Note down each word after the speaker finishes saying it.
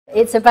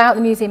It's about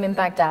the museum in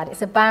Baghdad.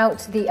 It's about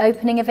the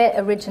opening of it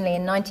originally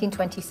in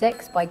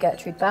 1926 by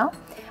Gertrude Bell,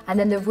 and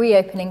then the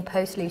reopening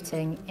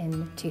post-looting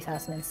in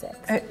 2006.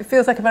 It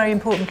feels like a very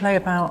important play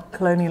about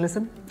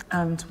colonialism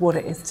and what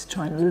it is to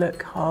try and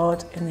look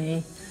hard in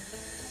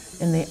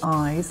the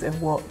eyes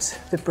of what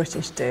the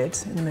British did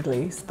in the Middle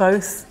East.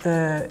 Both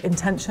the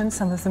intentions,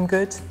 some of them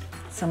good,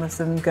 some of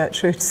them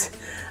Gertrude's,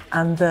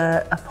 and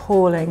the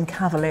appalling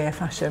cavalier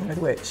fashion with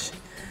which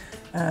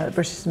the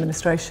British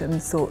administration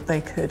thought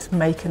they could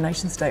make a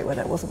nation state where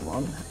there wasn't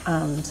one.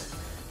 And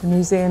the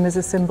museum is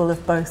a symbol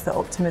of both the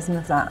optimism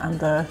of that and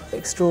the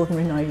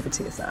extraordinary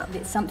naivety of that.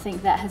 It's something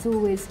that has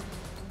always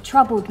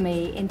troubled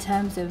me in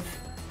terms of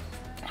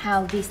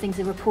how these things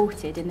are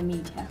reported in the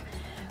media.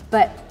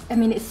 But I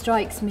mean, it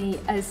strikes me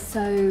as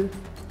so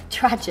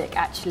tragic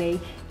actually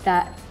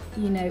that,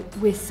 you know,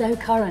 we're so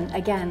current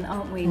again,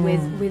 aren't we,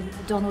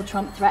 with Donald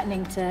Trump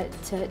threatening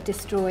to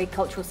destroy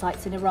cultural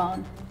sites in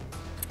Iran.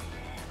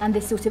 And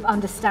this sort of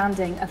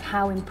understanding of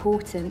how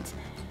important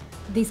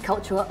these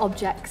cultural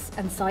objects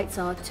and sites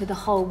are to the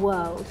whole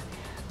world.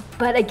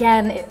 But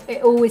again,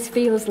 it always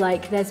feels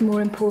like there's more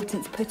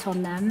importance put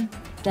on them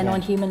than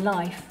on human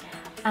life.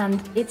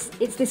 And it's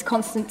this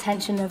constant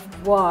tension of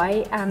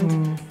why,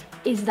 and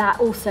is that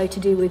also to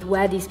do with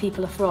where these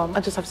people are from? I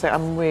just have to say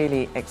I'm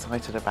really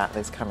excited about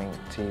this coming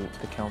to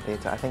the Kiln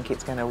Theatre. I think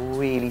it's going to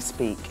really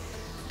speak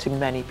to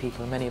many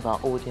people, many of our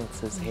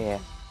audiences here.